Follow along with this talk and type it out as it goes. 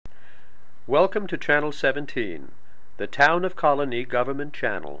Welcome to Channel 17, the Town of Colonie Government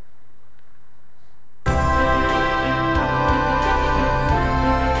Channel.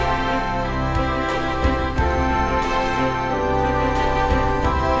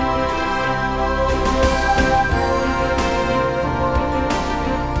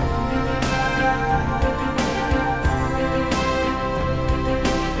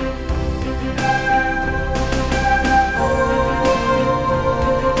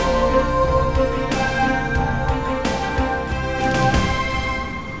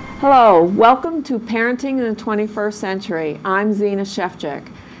 Hello, welcome to Parenting in the 21st Century. I'm Zina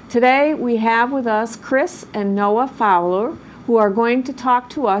Shevchik. Today we have with us Chris and Noah Fowler, who are going to talk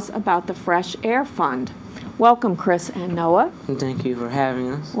to us about the Fresh Air Fund. Welcome, Chris and Noah. Thank you for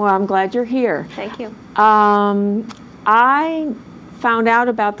having us. Well, I'm glad you're here. Thank you. I found out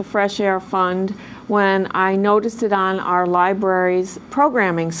about the Fresh Air Fund when I noticed it on our library's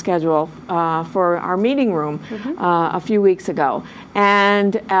programming schedule for our meeting room a few weeks ago.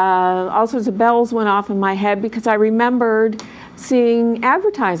 And all sorts of bells went off in my head because I remembered seeing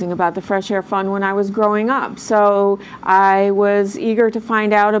advertising about the Fresh Air Fund when I was growing up. So I was eager to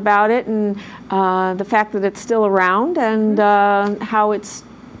find out about it and the fact that it's still around and how it's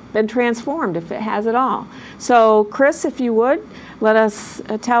been transformed, if it has at all. So Chris, if you would, let us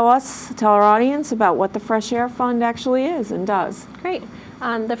tell our audience about what the Fresh Air Fund actually is and does. Great.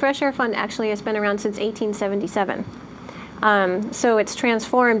 The Fresh Air Fund actually has been around since 1877. So it's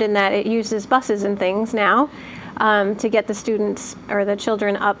transformed in that it uses buses and things now to get the students or the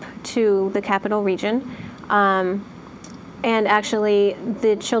children up to the capital region. And actually,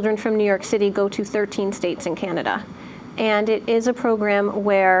 the children from New York City go to 13 states in Canada. And it is a program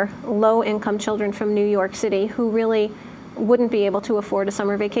where low-income children from New York City who really wouldn't be able to afford a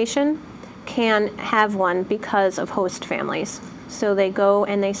summer vacation can have one because of host families. So they go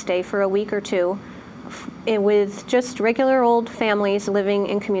and they stay for a week or two with just regular old families living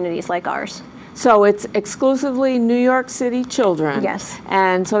in communities like ours. So it's exclusively New York City children? Yes.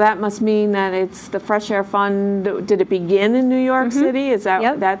 And so that must mean that it's the Fresh Air Fund, did it begin in New York City? Is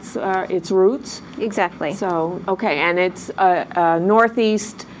that that's its roots? Exactly. So, okay, and it's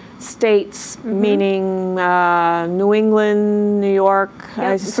Northeast states, meaning New England, New York,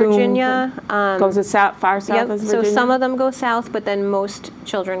 I assume. Virginia. Goes as far south as Virginia? So some of them go south, but then most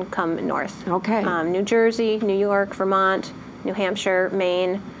children come north. Okay. New Jersey, New York, Vermont, New Hampshire,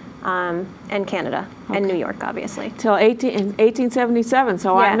 Maine, and Canada, and New York, obviously. Till 1877,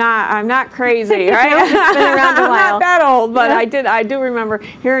 so Yeah. I'm not crazy, right? It's been around a while. I'm not that old, but I do remember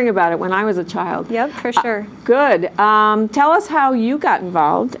hearing about it when I was a child. Yep, for sure. Good. Tell us how you got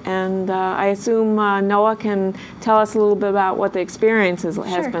involved, and I assume Noah can tell us a little bit about what the experience has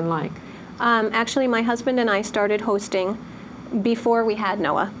been like. Actually, my husband and I started hosting before we had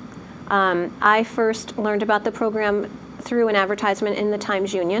Noah. I first learned about the program through an advertisement in the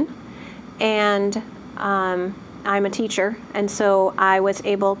Times-Union, and I'm a teacher, and so I was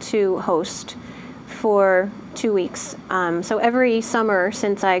able to host for 2 weeks. So every summer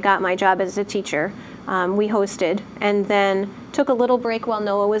since I got my job as a teacher, we hosted, and then took a little break while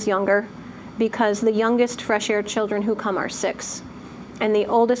Noah was younger, because the youngest Fresh Air children who come are 6, and the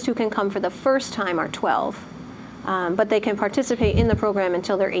oldest who can come for the first time are 12. But they can participate in the program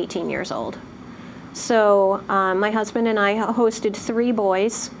until they're 18 years old. So my husband and I hosted 3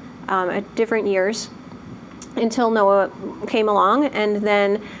 boys at different years until Noah came along, and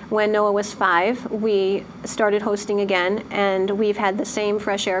then when Noah was 5, we started hosting again, and we've had the same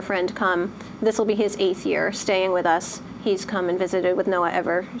Fresh Air friend come. This will be his 8th year staying with us. He's come and visited with Noah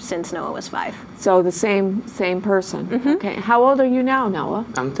ever since Noah was 5. So the same person. Okay. How old are you now, Noah?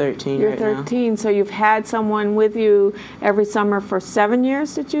 I'm 13 You're right now. 13, so you've had someone with you every summer for 7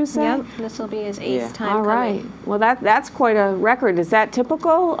 years, did you say? Yep, this will be his 8th time All right. coming. Well, that's quite a record. Is that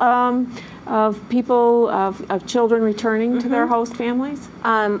typical of people, of children returning to their host families?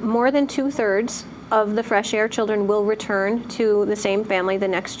 More than 2/3 of the Fresh Air children will return to the same family the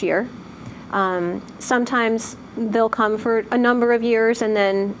next year. Sometimes they'll come for a number of years, and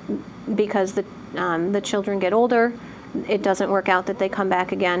then because the children get older, it doesn't work out that they come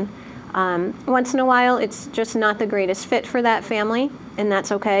back again. Once in a while, it's just not the greatest fit for that family, and that's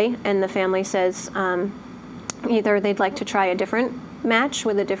okay. And the family says either they'd like to try a different match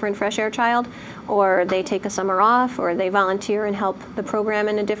with a different Fresh Air child, or they take a summer off, or they volunteer and help the program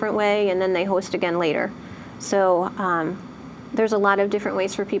in a different way, and then they host again later. So there's a lot of different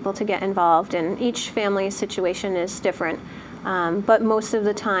ways for people to get involved, and each family's situation is different. But most of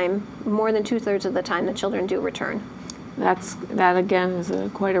the time, more than 2/3 of the time, the children do return. that again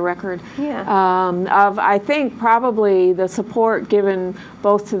is quite a record. Yeah. Of, I think, probably the support given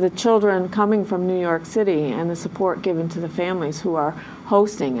both to the children coming from New York City and the support given to the families who are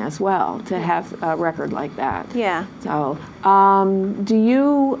hosting as well to have a record like that. Yeah. So, do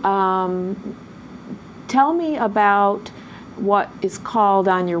you tell me about what is called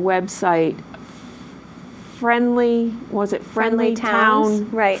on your website Friendly Towns?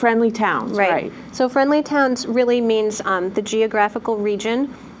 Right. Friendly Towns, right. So Friendly Towns really means the geographical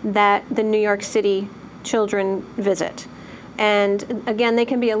region that the New York City children visit. And again, they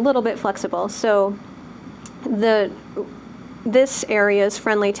can be a little bit flexible. So this area's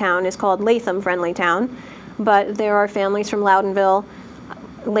Friendly Town is called Latham Friendly Town, but there are families from Loudonville,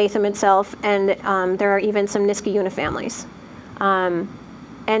 Latham itself, and there are even some Niskayuna families.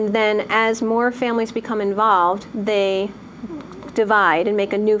 And then as more families become involved, they divide and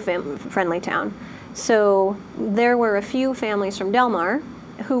make a new friendly town. So there were a few families from Delmar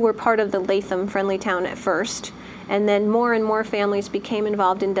who were part of the Latham Friendly Town at first, and then more and more families became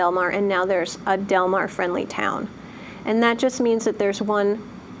involved in Delmar, and now there's a Delmar Friendly Town. And that just means that there's one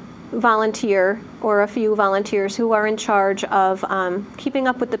volunteer or a few volunteers who are in charge of keeping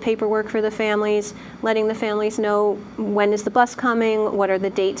up with the paperwork for the families, letting the families know when is the bus coming, what are the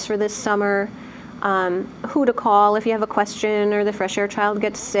dates for this summer, who to call if you have a question or the fresh air child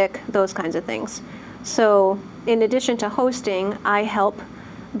gets sick, those kinds of things. So in addition to hosting, I help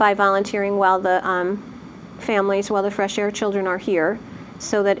by volunteering while the while the fresh air children are here,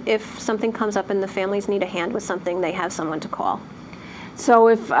 so that if something comes up and the families need a hand with something, they have someone to call. So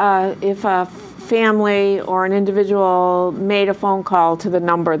if a family or an individual made a phone call to the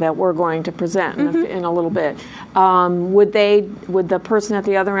number that we're going to present in a little bit, would the person at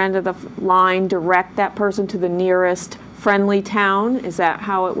the other end of the line direct that person to the nearest friendly town? Is that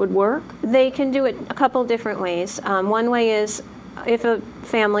how it would work? They can do it a couple different ways. One way is if a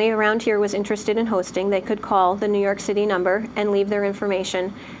family around here was interested in hosting, they could call the New York City number and leave their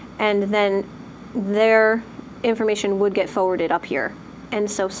information, and then their information would get forwarded up here. And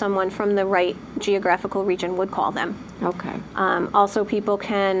so someone from the right geographical region would call them. Okay. Also, people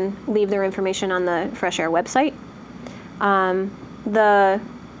can leave their information on the Fresh Air website. The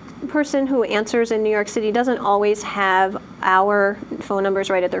person who answers in New York City doesn't always have our phone numbers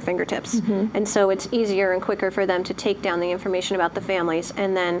right at their fingertips. And so it's easier and quicker for them to take down the information about the families,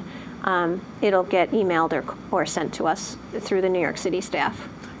 and then it'll get emailed or sent to us through the New York City staff.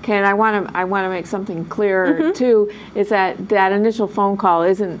 Okay, and I want to make something clear too, is that initial phone call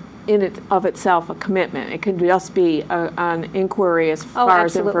isn't in it of itself a commitment. It could just be an inquiry as far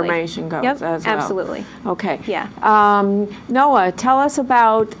as information goes. Yep, as well. absolutely. Okay. Yeah. Noah, tell us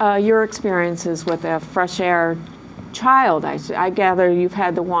about your experiences with a fresh air child. I gather you've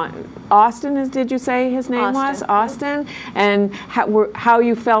had the one. Austin, did you say his name was? Austin. And how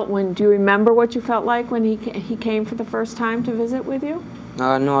you felt do you remember what you felt like when he came for the first time to visit with you?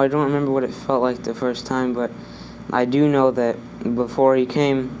 No, I don't remember what it felt like the first time, but I do know that before he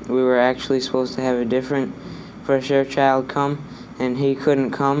came, we were actually supposed to have a different fresh air child come, and he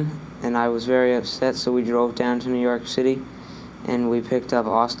couldn't come, and I was very upset, so we drove down to New York City, and we picked up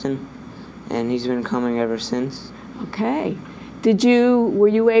Austin, and he's been coming ever since. Okay. Were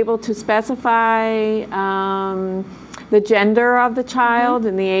you able to specify the gender of the child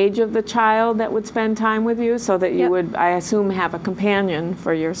and the age of the child that would spend time with you, so that you would, I assume, have a companion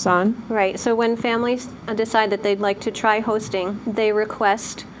for your son? Right. So when families decide that they'd like to try hosting, they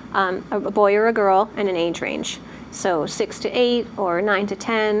request a boy or a girl and an age range. So 6 to 8 or 9 to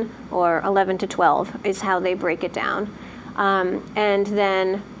 10 or 11 to 12 is how they break it down. And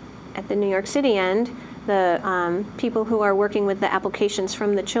then at the New York City end, the people who are working with the applications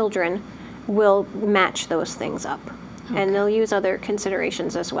from the children will match those things up. Okay. And they'll use other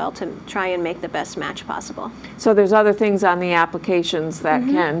considerations as well to try and make the best match possible. So there's other things on the applications that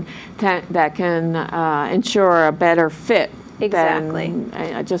can ensure a better fit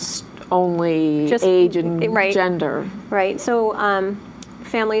than just only age and gender. Right. So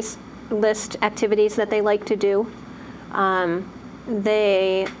families list activities that they like to do.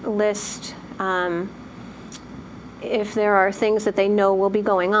 They list if there are things that they know will be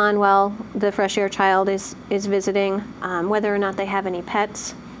going on while the fresh air child is visiting, whether or not they have any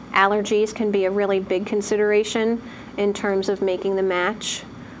pets. Allergies can be a really big consideration in terms of making the match.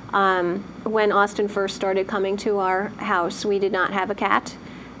 When Austin first started coming to our house, we did not have a cat,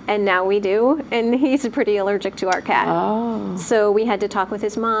 and now we do, and he's pretty allergic to our cat. Oh. So we had to talk with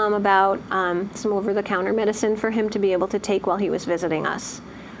his mom about some over-the-counter medicine for him to be able to take while he was visiting us.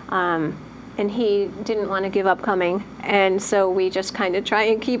 and he didn't want to give up coming, and so we just kind of try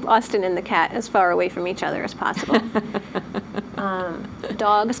and keep Austin and the cat as far away from each other as possible.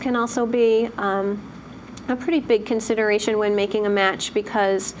 Dogs can also be a pretty big consideration when making a match,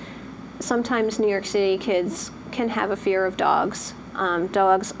 because sometimes New York City kids can have a fear of dogs.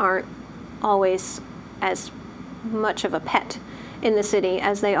 Dogs aren't always as much of a pet in the city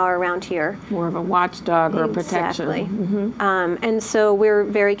as they are around here. More of a watchdog or a protection. Exactly. Mm-hmm. And so we're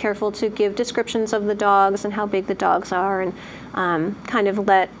very careful to give descriptions of the dogs and how big the dogs are, and kind of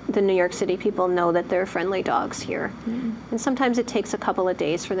let the New York City people know that they're friendly dogs here. Mm-hmm. And sometimes it takes a couple of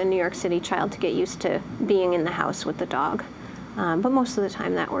days for the New York City child to get used to being in the house with the dog. But most of the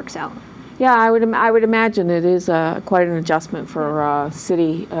time that works out. Yeah, I would imagine it is quite an adjustment for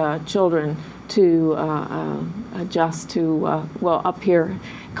city children to adjust to, well, up here,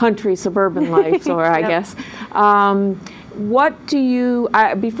 country, suburban life, or I guess. What do you,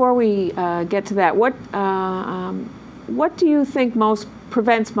 before we get to that, what do you think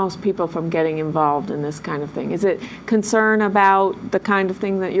prevents most people from getting involved in this kind of thing? Is it concern about the kind of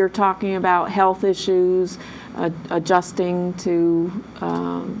thing that you're talking about, health issues, adjusting to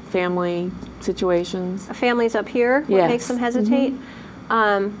family situations? Families up here, what makes them hesitate?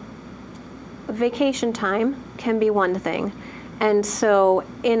 Mm-hmm. Vacation time can be one thing. And so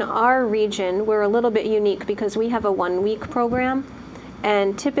in our region, we're a little bit unique because we have a 1-week program.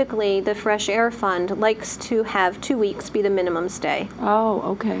 And typically, the Fresh Air Fund likes to have 2 weeks be the minimum stay. Oh,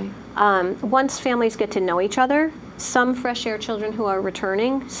 okay. Once families get to know each other, some Fresh Air children who are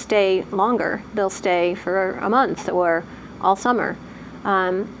returning stay longer. They'll stay for a month or all summer.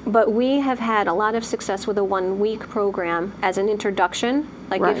 But we have had a lot of success with a 1-week program as an introduction.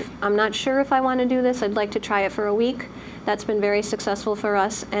 Like, right. If I'm not sure if I want to do this, I'd like to try it for a week. That's been very successful for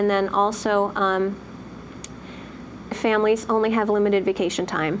us. And then also, families only have limited vacation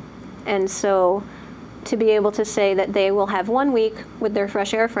time. And so to be able to say that they will have 1 week with their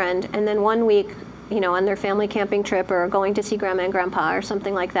Fresh Air friend and then 1 week, on their family camping trip or going to see Grandma and Grandpa or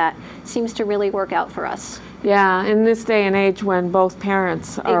something like that seems to really work out for us. Yeah, in this day and age when both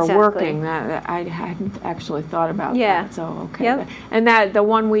parents are Exactly. working, that I hadn't actually thought about that. So, okay. Yep. And that the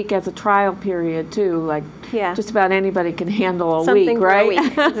 1 week as a trial period too, like just about anybody can handle a Something week, for right? a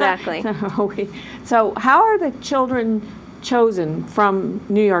week. Exactly. So how are the children chosen from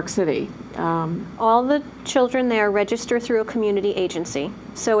New York City? All the children there register through a community agency.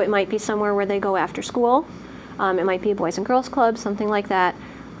 So it might be somewhere where they go after school. It might be a Boys and Girls Club, something like that.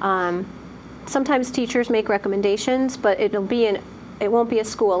 Sometimes teachers make recommendations, but it won't be a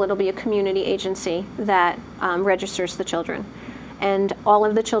school. It'll be a community agency that registers the children. And all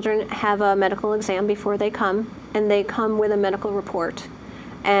of the children have a medical exam before they come, and they come with a medical report.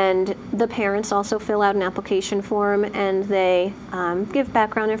 And the parents also fill out an application form, and they give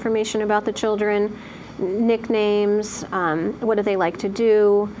background information about the children, nicknames, what do they like to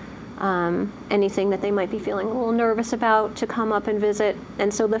do, anything that they might be feeling a little nervous about to come up and visit.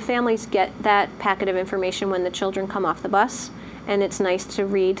 And so the families get that packet of information when the children come off the bus, and it's nice to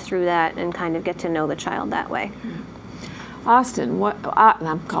read through that and kind of get to know the child that way. Austin,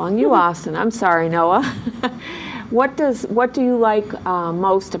 I'm calling you Austin. I'm sorry, Noah. What do you like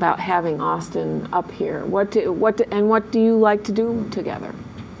most about having Austin up here? What do you like to do together?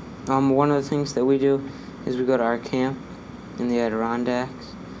 One of the things that we do is we go to our camp in the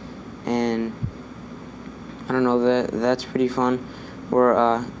Adirondacks, and I don't know, that's pretty fun. We're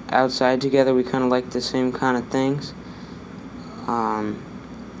outside together. We kind of like the same kind of things.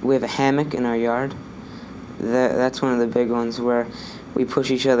 We have a hammock in our yard. That's one of the big ones where we push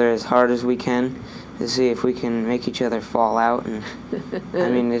each other as hard as we can to see if we can make each other fall out. And I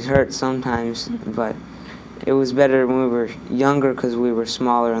mean, it hurts sometimes, but it was better when we were younger because we were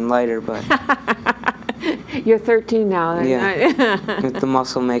smaller and lighter. But you're 13 now. Yeah, if the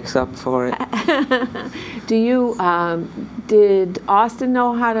muscle makes up for it. Did Austin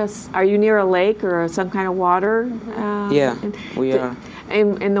know how to? Are you near a lake or some kind of water? Yeah, we are.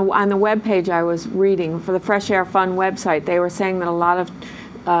 On the web page I was reading for the Fresh Air Fund website, they were saying that a lot of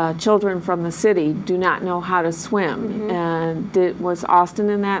children from the city do not know how to swim. And was Austin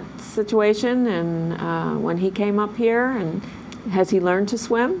in that situation? And when he came up here, and has he learned to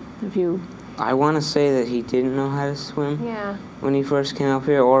swim? I want to say that he didn't know how to swim. Yeah. When he first came up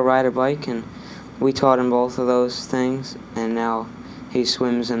here, or ride a bike, and we taught him both of those things, and now he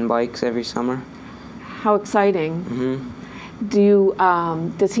swims and bikes every summer. How exciting! Mm-hmm.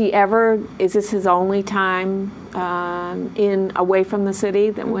 Does he ever? Is this his only time away from the city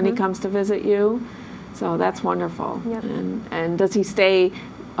when he comes to visit you? So that's wonderful. Yep. And does he stay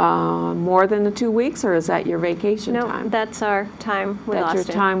more than the 2 weeks, or is that your vacation No, time? that's our time with That's Austin.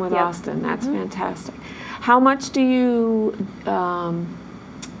 your time with Yep. Austin. That's fantastic. How much do you,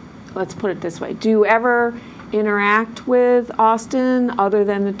 let's put it this way, do you ever interact with Austin other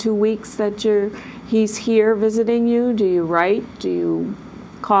than the 2 weeks that he's here visiting you? Do you write? Do you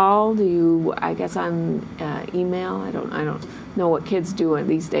call? Do you, I guess, on email? I don't know what kids do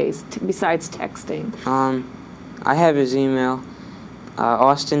these days besides texting. I have his email.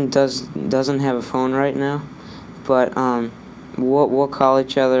 Austin doesn't have a phone right now, but we'll call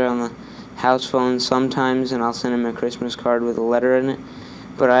each other on the house phone sometimes, and I'll send him a Christmas card with a letter in it.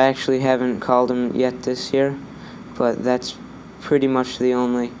 But I actually haven't called him yet this year, but that's pretty much the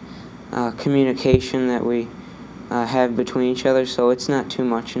only communication that we have between each other, so it's not too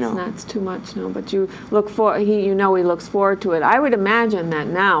much, no. It's not too much, no, but you look for, he looks forward to it. I would imagine that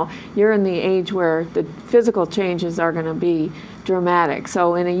now you're in the age where the physical changes are going to be dramatic.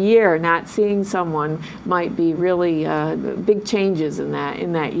 So in a year, not seeing someone might be really big changes in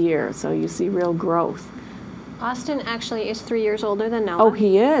that year. So you see real growth. Austin actually is 3 years older than Noah. Oh,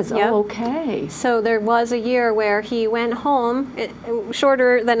 he is? Yep. Oh, okay. So there was a year where he went home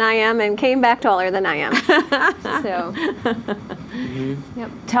shorter than I am and came back taller than I am. So,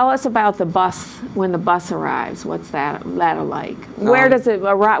 yep. Tell us about the bus, when the bus arrives. What's that like? Where does it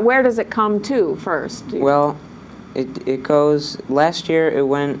arrive? Where does it come to first? Well, it goes, last year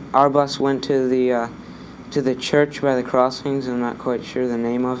our bus went to the church by the crossings. I'm not quite sure the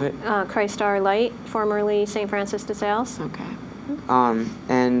name of it. Christ Our Light, formerly St. Francis de Sales. Okay.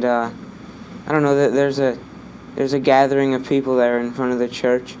 And I don't know, there's a gathering of people there in front of the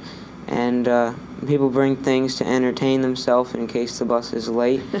church, and people bring things to entertain themselves in case the bus is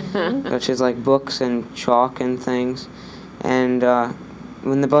late, such as like books and chalk and things. And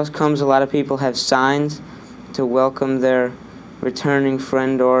when the bus comes, a lot of people have signs to welcome their returning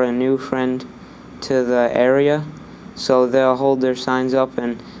friend or a new friend to the area, so they'll hold their signs up,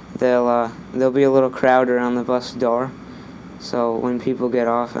 and there'll be a little crowd around the bus door. So when people get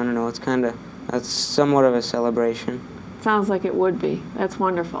off, I don't know, it's somewhat of a celebration. Sounds like it would be. That's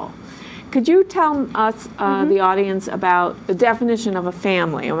wonderful. Could you tell us, the audience, about the definition of a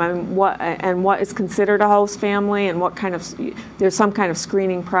family? I mean, what is considered a host family, and what kind of, there's some kind of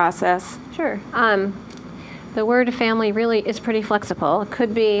screening process? Sure. The word family really is pretty flexible. It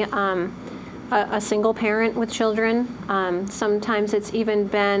could be a single parent with children. Sometimes it's even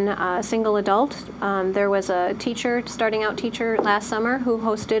been a single adult. There was a starting out teacher last summer who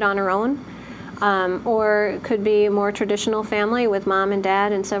hosted on her own. Or it could be a more traditional family with mom and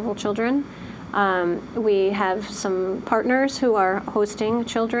dad and several children. We have some partners who are hosting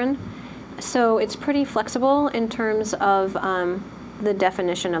children. So it's pretty flexible in terms of the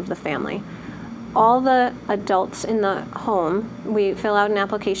definition of the family. All the adults in the home, we fill out an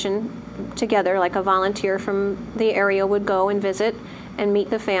application together, like a volunteer from the area would go and visit and meet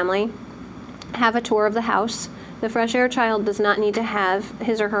the family, have a tour of the house. The Fresh Air Child does not need to have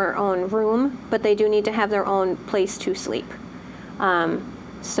his or her own room, but they do need to have their own place to sleep.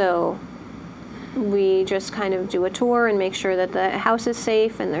 So we just kind of do a tour and make sure that the house is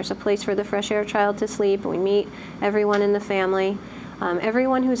safe and there's a place for the Fresh Air Child to sleep. We meet everyone in the family.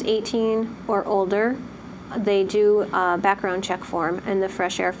 Everyone who's 18 or older, they do a background check form, and the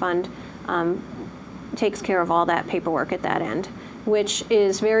Fresh Air Fund takes care of all that paperwork at that end, which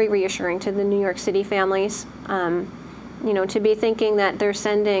is very reassuring to the New York City families. To be thinking that they're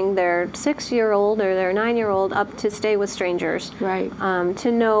sending their 6-year-old or their 9-year-old up to stay with strangers. Right.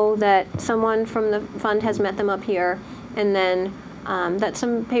 To know that someone from the fund has met them up here, and then that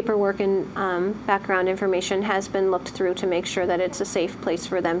some paperwork and background information has been looked through to make sure that it's a safe place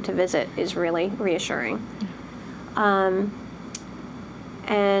for them to visit is really reassuring.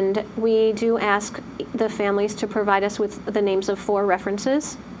 And we do ask the families to provide us with the names of 4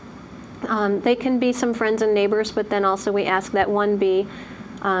 references. They can be some friends and neighbors, but then also we ask that one be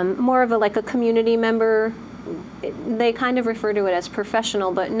more of a community member. They kind of refer to it as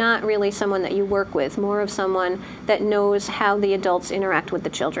professional, but not really someone that you work with, more of someone that knows how the adults interact with the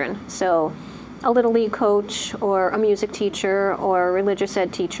children. So a Little League coach or a music teacher or a religious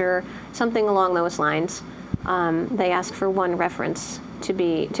ed teacher, something along those lines. They ask for one reference to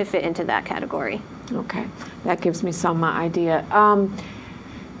fit into that category. Okay, that gives me some idea.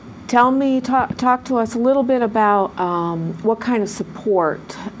 Talk to us a little bit about what kind of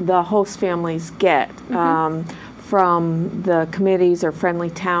support the host families get from the committees or friendly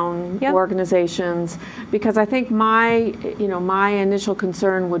town organizations, because I think my initial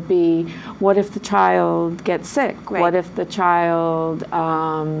concern would be, what if the child gets sick? Right. What if the child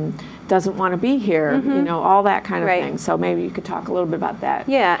doesn't want to be here, you know, all that kind of Right. thing. So maybe you could talk a little bit about that.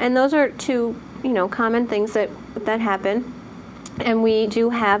 Yeah, and those are two, you know, common things that happen. And we do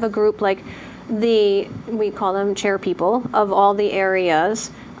have a group like we call them chair people of all the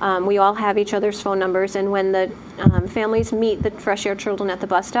areas. We all have each other's phone numbers, and when the families meet the Fresh Air children at the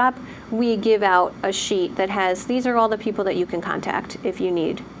bus stop, we give out a sheet that has, these are all the people that you can contact if you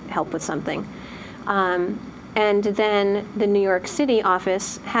need help with something. And then the New York City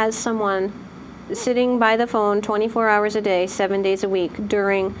office has someone sitting by the phone 24 hours a day, 7 days a week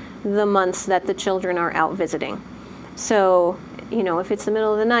during the months that the children are out visiting. So, you know, if it's the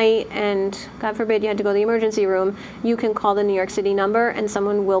middle of the night and God forbid you had to go to the emergency room, you can call the New York City number and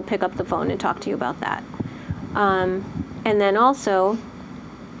someone will pick up the phone and talk to you about that. And then also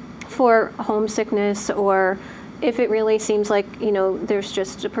for homesickness, or if it really seems like, you know, there's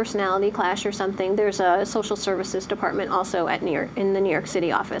just a personality clash or something, there's a social services department also at in the New York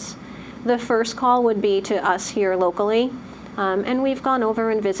City office. The first call would be to us here locally, and we've gone over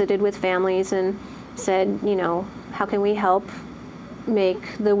and visited with families and said, you know, how can we help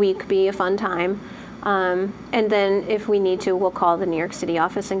make the week be a fun time? And then if we need to, we'll call the New York City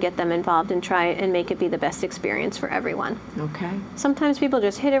office and get them involved and try and make it be the best experience for everyone. Okay. Sometimes people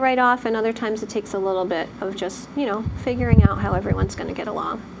just hit it right off, and other times it takes a little bit of just, you know, figuring out how everyone's going to get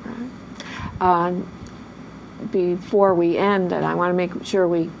along. Before we end, and I want to make sure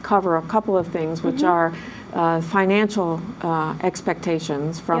we cover a couple of things, which are financial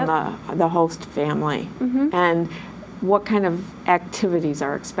expectations from the host family, and what kind of activities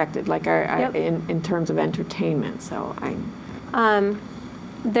are expected, like in terms of entertainment. So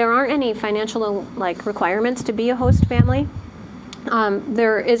there aren't any financial requirements to be a host family.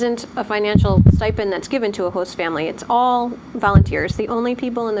 There isn't a financial stipend that's given to a host family. It's all volunteers. The only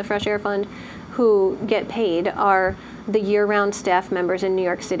people in the Fresh Air Fund who get paid are the year-round staff members in New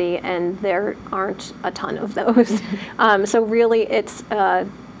York City, and there aren't a ton of those. So really, it's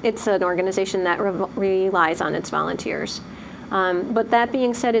an organization that relies on its volunteers. But that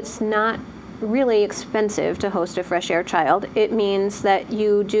being said, it's not really expensive to host a Fresh Air child. It means that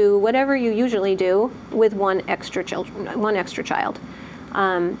you do whatever you usually do with one extra child.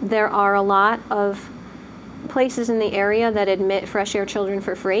 There are a lot of places in the area that admit Fresh Air children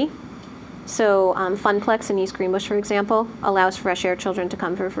for free. So Funplex in East Greenbush, for example, allows Fresh Air children to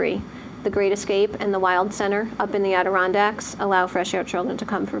come for free. The Great Escape and the Wild Center up in the Adirondacks allow Fresh Air children to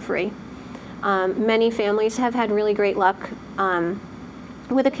come for free. Many families have had really great luck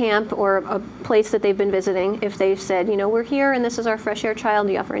with a camp or a place that they've been visiting. If they've said, you know, we're here and this is our Fresh Air child,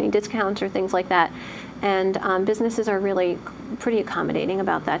 do you offer any discounts or things like that? And businesses are really pretty accommodating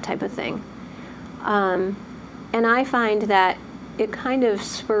about that type of thing. And I find that it kind of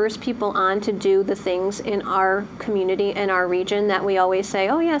spurs people on to do the things in our community and our region that we always say,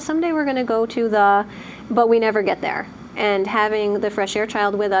 oh yeah, someday we're going to go to but we never get there. And having the Fresh Air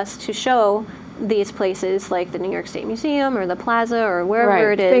child with us to show these places like the New York State Museum or the Plaza or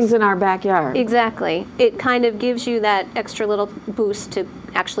wherever it is. Things in our backyard. Exactly. It kind of gives you that extra little boost to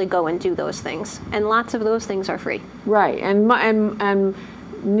actually go and do those things. And lots of those things are free. Right. And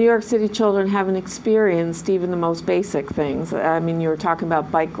New York City children haven't experienced even the most basic things. I mean, you were talking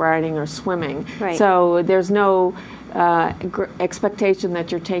about bike riding or swimming. Right. So there's no expectation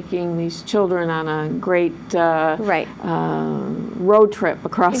that you're taking these children on a great road trip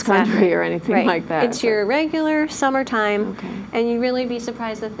across country or anything like that. It's your regular summertime, and you'd really be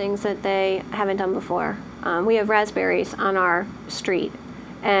surprised at things that they haven't done before. We have raspberries on our street,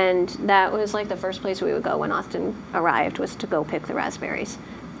 and that was like the first place we would go when Austin arrived, was to go pick the raspberries.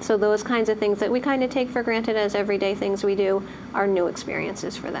 So those kinds of things that we kind of take for granted as everyday things we do are new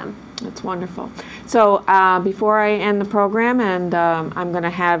experiences for them. That's wonderful. So before I end the program, and I'm going to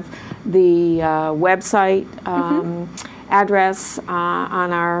have the website address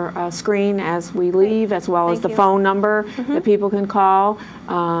on our screen as we leave, as well as the phone number that people can call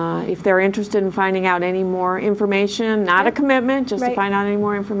if they're interested in finding out any more information. Not a commitment, just to find out any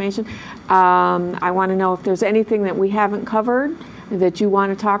more information. I want to know if there's anything that we haven't covered that you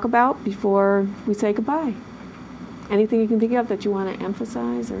want to talk about before we say goodbye. Anything you can think of that you want to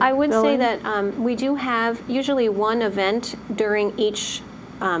emphasize? Or I would say that we do have usually one event during each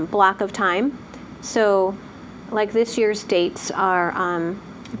block of time. So like this year's dates are...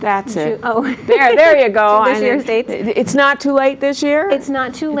 That's it. There you go. This year's dates. It's not too late this year? It's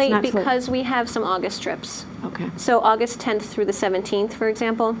not too late because we have some August trips. Okay. So August 10th through the 17th, for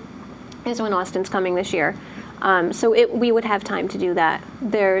example, is when Austin's coming this year. So we would have time to do that.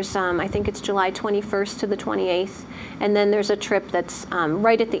 There's, I think it's July 21st to the 28th, and then there's a trip that's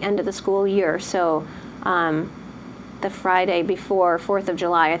right at the end of the school year. So the Friday before 4th of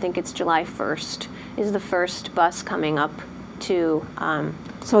July, I think it's July 1st, is the first bus coming up to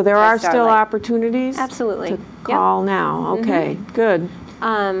So there are still Starlight. opportunities? Absolutely. To Yep. call now. Okay, good.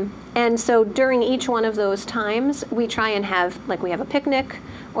 And so during each one of those times, we try and have, like, we have a picnic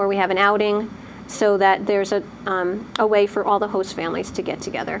or we have an outing, so that there's a way for all the host families to get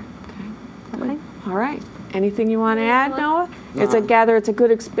together. Okay. All right. Anything you want to add, Noah? It's a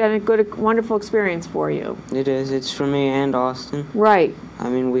good, wonderful experience for you. It is. It's for me and Austin. Right. I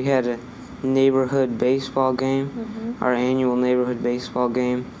mean, we had a neighborhood baseball game, our annual neighborhood baseball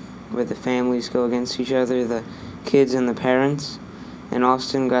game, where the families go against each other, the kids and the parents, and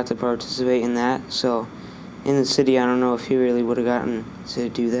Austin got to participate in that. So in the city, I don't know if he really would have gotten to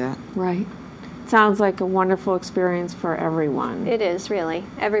do that. Right. Sounds like a wonderful experience for everyone. It is, really.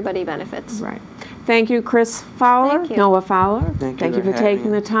 Everybody benefits. Right. Thank you, Chris Fowler, Thank you. Noah Fowler. Thank you for for having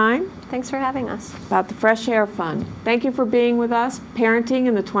taking the us. time Thanks for having us. about the Fresh Air Fund. Thank you for being with us, Parenting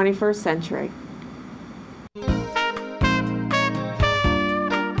in the 21st Century.